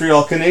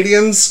Montreal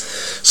Canadiens.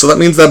 So that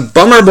means that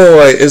Bummer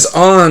Boy is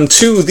on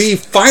to the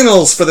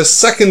finals for the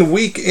second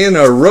week in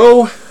a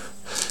row.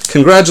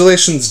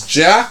 Congratulations,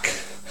 Jack.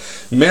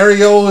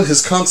 Mario,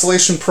 his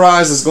consolation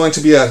prize is going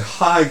to be a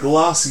high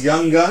gloss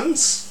Young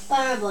Guns.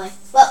 Bomber Boy,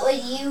 what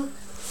would you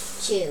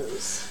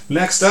choose?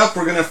 Next up,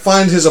 we're going to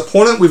find his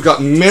opponent. We've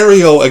got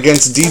Mario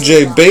against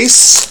DJ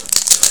Bass.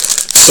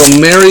 So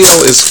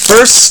Mario is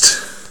first.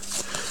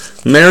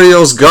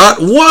 Mario's got,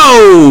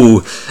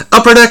 whoa!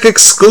 Upper Deck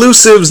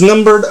exclusives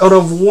numbered out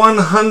of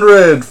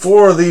 100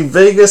 for the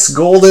Vegas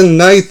Golden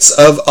Knights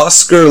of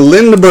Oscar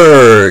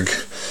Lindberg.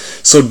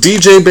 So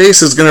DJ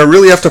Bass is going to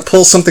really have to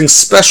pull something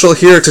special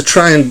here to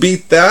try and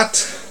beat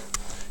that.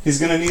 He's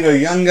going to need a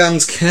Young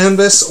Guns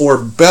canvas or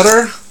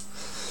better.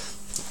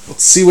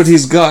 Let's see what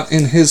he's got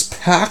in his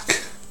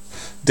pack.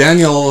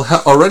 Daniel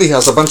already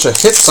has a bunch of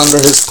hits under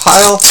his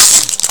pile,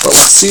 but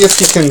let's see if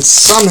he can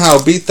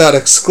somehow beat that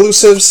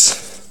exclusives.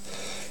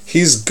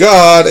 He's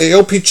got a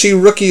OPC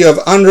rookie of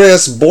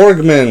Andreas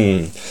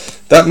Borgman.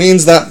 That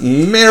means that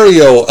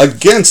Mario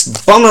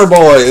against Bummer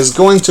Boy is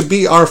going to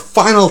be our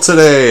final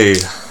today.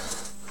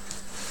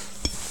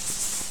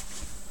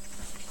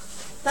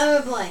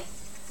 Bummer Boy,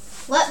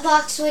 what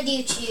box would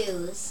you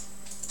choose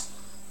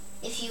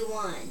if you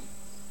won?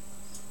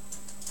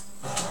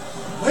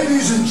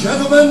 Ladies and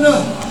gentlemen,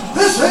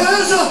 this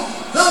is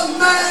the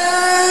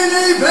main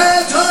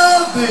event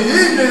of the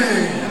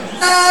evening.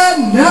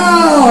 And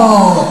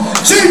now,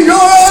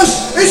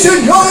 senores y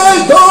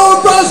señores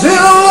do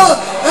Brazil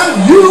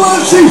and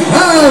UFC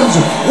fans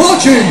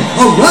watching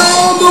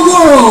around the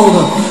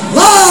world,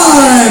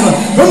 live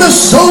from the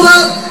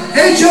sold-out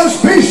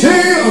HSBC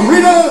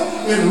Arena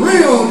in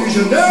Rio de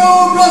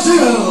Janeiro,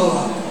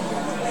 Brazil.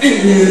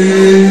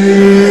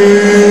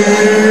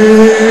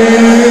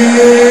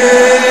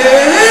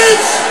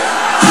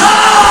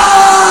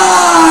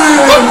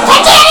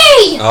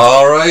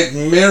 All right,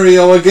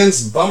 Mario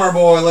against Bummer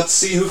Boy. Let's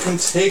see who can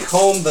take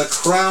home the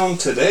crown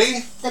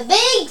today. The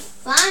big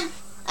fun.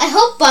 I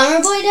hope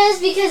Bummer Boy does,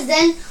 because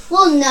then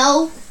we'll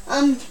know.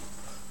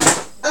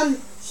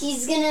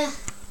 He's gonna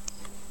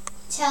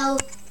tell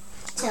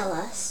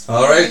us.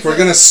 All right, we're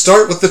gonna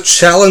start with the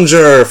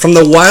challenger from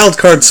the wild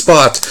card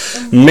spot.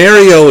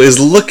 Mario is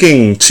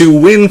looking to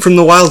win from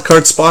the wild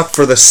card spot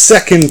for the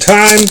second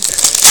time.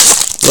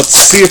 Let's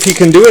see if he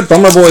can do it.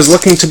 Bummer Boy is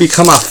looking to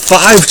become a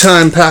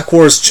 5-time Pack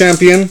Wars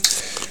champion.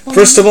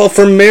 First of all,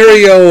 for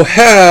Mario,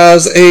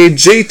 has a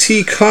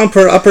JT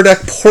Comper Upper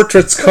Deck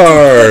Portraits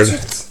card.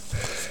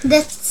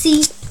 Let's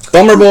see.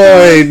 Bummer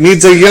Boy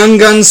needs a Young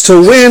Guns to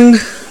win.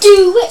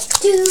 Do it,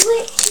 do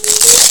it,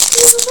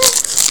 do it.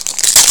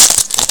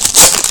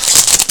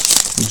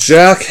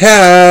 Jack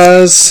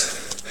has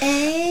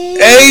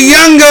a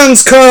Young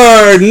Guns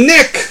card.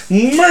 Nick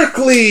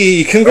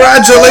Merkley.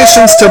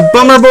 Congratulations to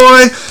Bummer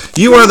Boy.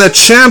 You are the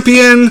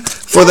champion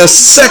for the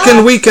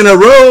second week in a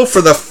row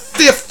for the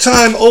 5th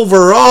time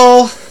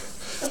overall.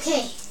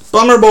 Okay.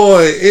 Bummer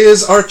Boy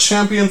is our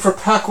champion for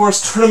Pack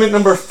Wars tournament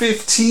number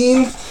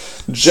 15.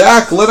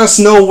 Jack, let us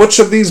know which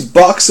of these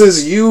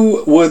boxes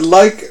you would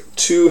like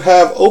to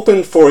have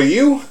open for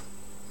you.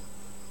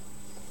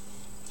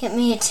 Get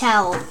me a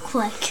towel,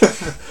 quick.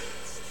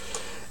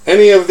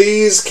 Any of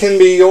these can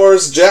be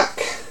yours,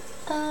 Jack.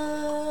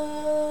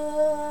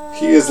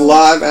 He is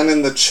live and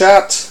in the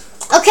chat.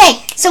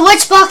 Okay, so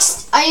which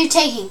box are you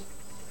taking?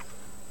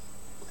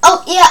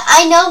 Oh, yeah,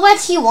 I know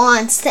what he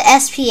wants, the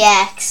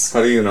SPX.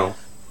 How do you know?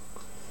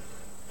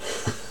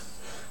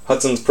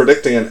 Hudson's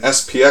predicting an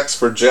SPX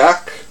for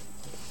Jack.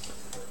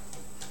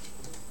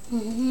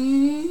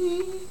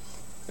 Mm-hmm.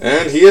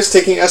 And he is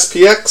taking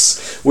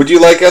SPX. Would you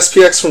like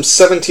SPX from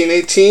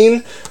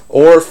 17-18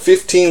 or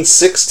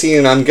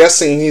 15-16? I'm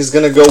guessing he's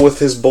going to go with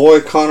his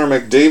boy Connor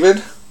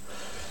McDavid.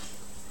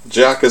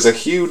 Jack is a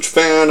huge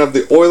fan of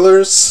the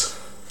Oilers.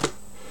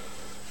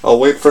 I'll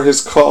wait for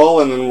his call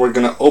and then we're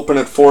going to open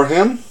it for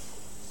him.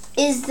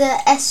 Is the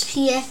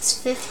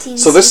SPX 15?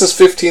 So this is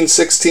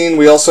 15-16.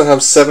 We also have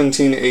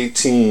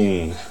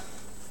 17-18.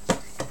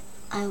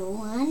 I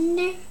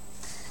wonder.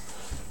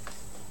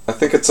 I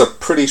think it's a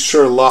pretty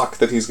sure lock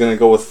that he's going to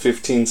go with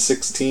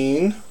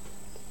 15-16.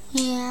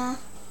 Yeah.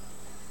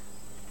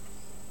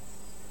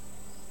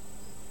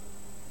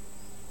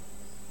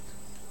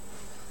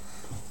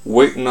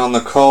 Waiting on the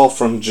call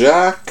from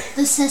Jack.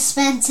 The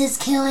suspense is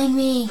killing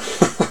me.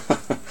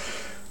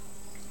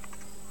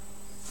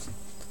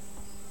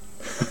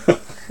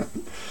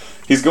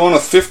 He's going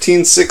with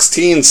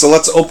 15-16, so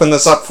let's open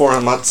this up for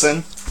him,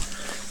 Hudson.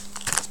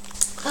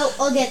 Oh,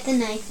 I'll get the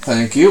knife.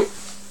 Thank you.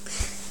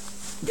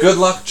 Good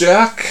luck,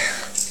 Jack.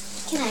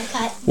 Can I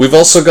cut? We've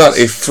also got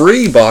a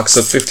free box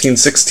of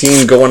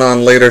 15-16 going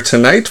on later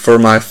tonight for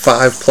my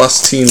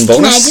 5+ team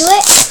bonus. Can I do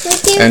it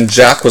with you? And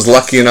Jack was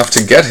lucky enough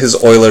to get his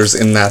Oilers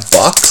in that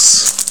box.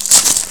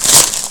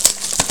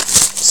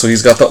 So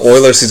he's got the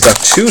Oilers. He's got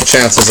 2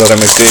 chances at a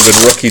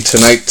McDavid rookie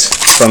tonight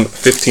from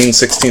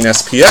 15-16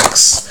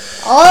 SPX.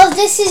 All of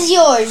this is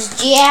yours,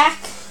 Jack.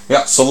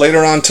 Yeah, so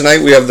later on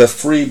tonight we have the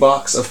free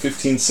box of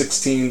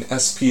 15-16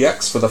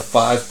 SPX for the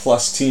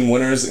 5+ team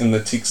winners in the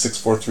Teeks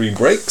 643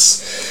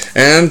 breaks.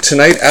 And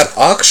tonight at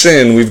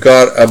auction we've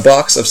got a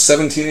box of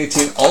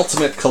 17-18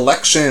 Ultimate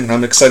Collection.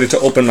 I'm excited to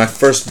open my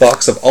first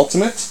box of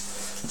Ultimate.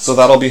 So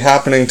that'll be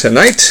happening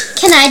tonight.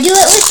 Can I do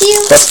it with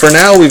you? But for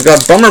now, we've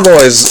got Bummer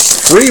Boys,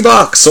 free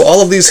box. So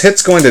all of these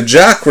hits going to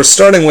Jack. We're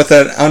starting with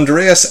an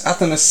Andreas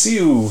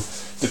Athanasiou,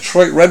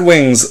 Detroit Red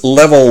Wings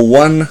level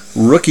 1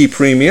 rookie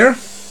premier.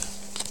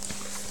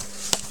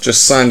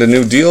 Just signed a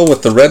new deal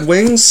with the Red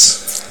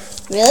Wings.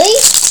 Really?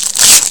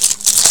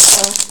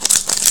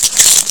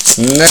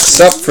 Next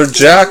up for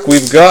Jack,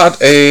 we've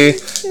got a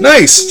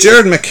nice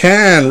Jared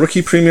McCann,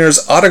 Rookie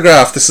Premier's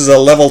autograph. This is a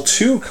level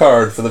 2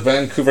 card for the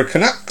Vancouver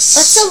Canucks.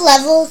 What's a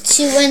level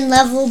 2 and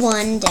level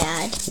 1,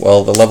 Dad?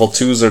 Well, the level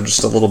 2s are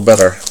just a little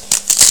better.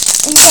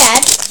 And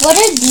Dad, what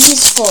are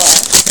these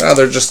for?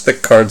 They're just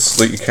thick cards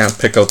so that you can't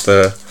pick out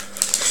the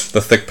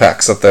thick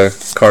packs at the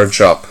card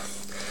shop.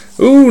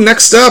 Ooh,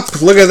 next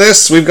up, look at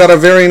this. We've got a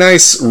very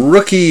nice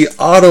rookie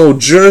auto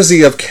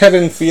jersey of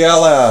Kevin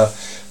Fiala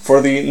for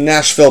the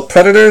Nashville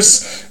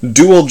Predators.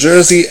 Dual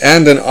jersey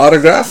and an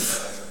autograph.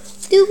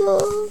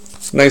 Dual.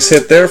 Nice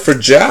hit there for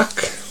Jack.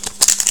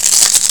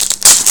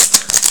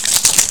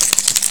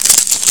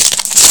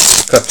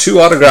 Got 2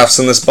 autographs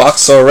in this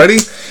box already.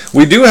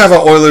 We do have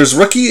an Oilers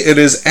rookie. It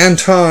is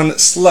Anton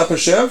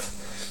Slepyshev.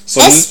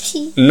 So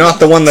not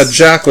the one that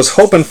Jack was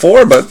hoping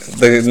for, but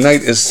the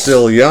night is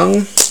still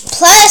young.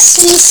 Plus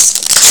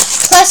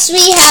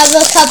we have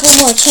a couple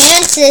more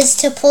chances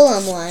to pull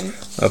him one.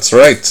 That's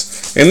right.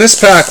 In this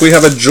pack, we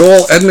have a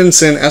Joel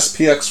Edmondson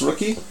SPX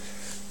rookie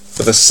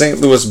for the St.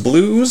 Louis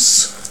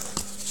Blues.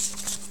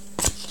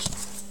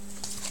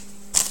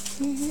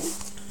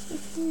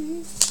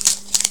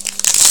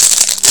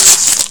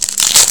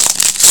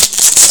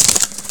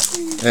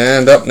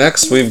 And up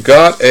next, we've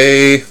got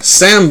a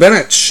Sam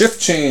Bennett shift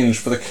change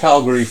for the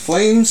Calgary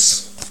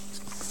Flames.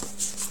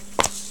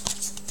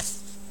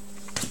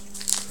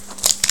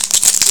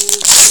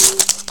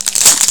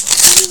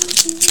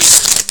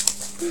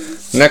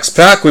 Next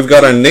pack, we've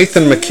got a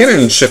Nathan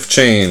McKinnon shift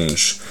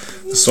change.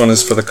 This one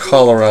is for the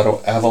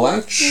Colorado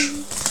Avalanche.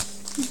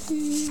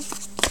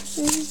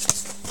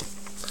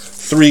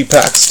 3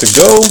 packs to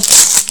go.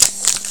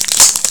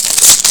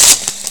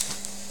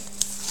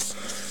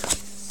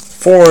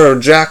 For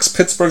Jack's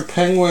Pittsburgh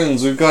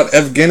Penguins, we've got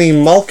Evgeny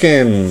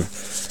Malkin,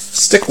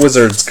 Stick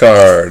Wizards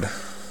card.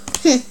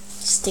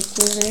 Stick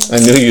Wizards. I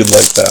knew you'd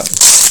like that.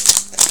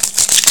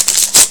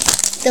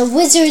 The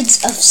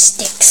Wizards of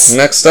Sticks.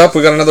 Next up,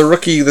 we got another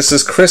rookie. This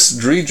is Chris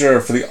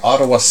Dreger for the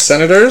Ottawa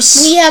Senators.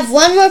 We have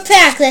one more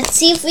pack. Let's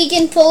see if we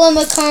can pull him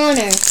a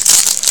Connor.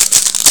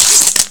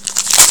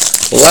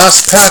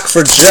 Last pack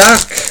for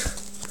Jack.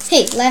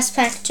 Hey, last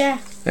pack,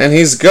 Jack. And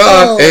he's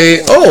got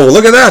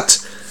look at that.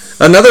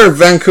 Another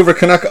Vancouver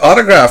Canuck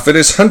autograph. It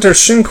is Hunter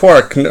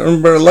Shinquark,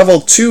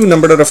 level 2,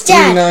 numbered out of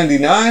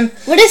 399.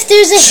 What if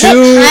there's a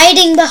hit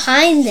hiding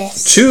behind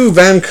this? 2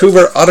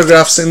 Vancouver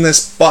autographs in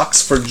this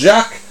box for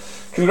Jack.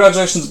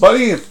 Congratulations,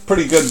 buddy. A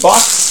pretty good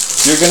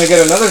box. You're going to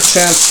get another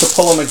chance to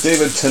pull a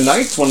McDavid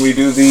tonight when we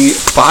do the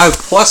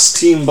 5+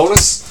 team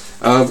bonus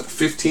of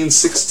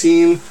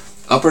 15-16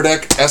 Upper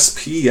Deck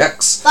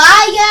SPX.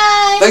 Bye,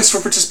 guys. Thanks for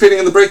participating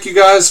in the break, you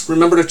guys.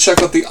 Remember to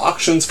check out the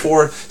auctions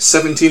for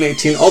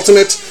 17-18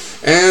 Ultimate.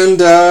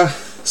 And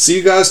see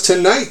you guys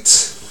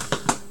tonight.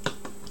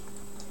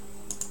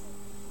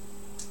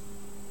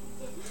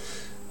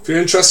 If you're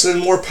interested in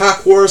more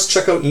Pack Wars,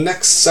 check out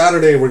next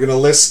Saturday. We're going to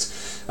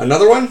list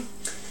another one.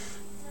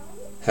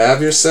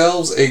 Have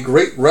yourselves a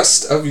great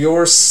rest of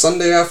your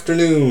Sunday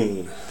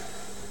afternoon.